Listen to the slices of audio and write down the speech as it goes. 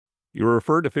You were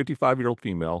referred to a 55-year-old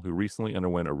female who recently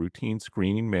underwent a routine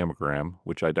screening mammogram,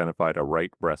 which identified a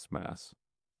right breast mass.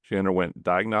 She underwent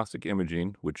diagnostic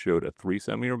imaging, which showed a 3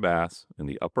 centimeter mass in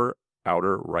the upper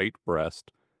outer right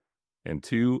breast and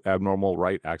two abnormal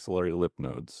right axillary lymph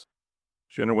nodes.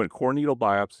 She underwent core needle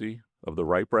biopsy of the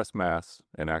right breast mass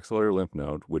and axillary lymph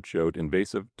node, which showed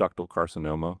invasive ductal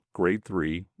carcinoma, grade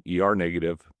 3, ER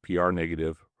negative, PR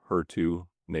negative, HER2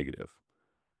 negative.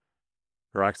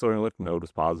 Her axillary lymph node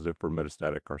was positive for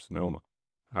metastatic carcinoma.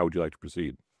 How would you like to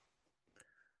proceed?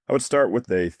 I would start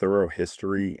with a thorough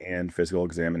history and physical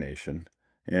examination,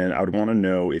 and I would want to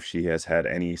know if she has had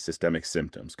any systemic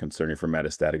symptoms concerning for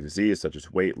metastatic disease, such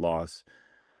as weight loss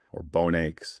or bone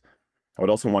aches. I would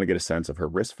also want to get a sense of her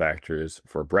risk factors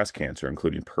for breast cancer,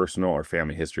 including personal or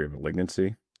family history of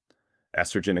malignancy,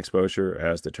 estrogen exposure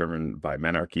as determined by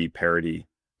menarche, parity,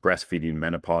 breastfeeding,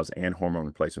 menopause, and hormone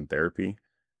replacement therapy,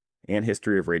 and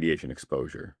history of radiation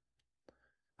exposure.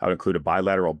 I would include a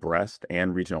bilateral breast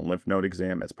and regional lymph node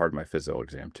exam as part of my physical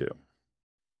exam too.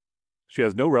 She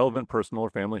has no relevant personal or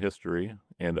family history,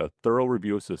 and a thorough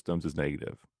review of systems is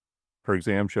negative. Her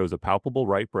exam shows a palpable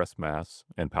right breast mass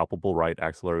and palpable right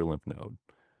axillary lymph node.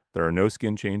 There are no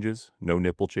skin changes, no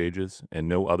nipple changes, and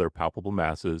no other palpable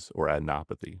masses or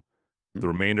adenopathy. Hmm. The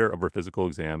remainder of her physical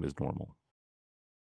exam is normal.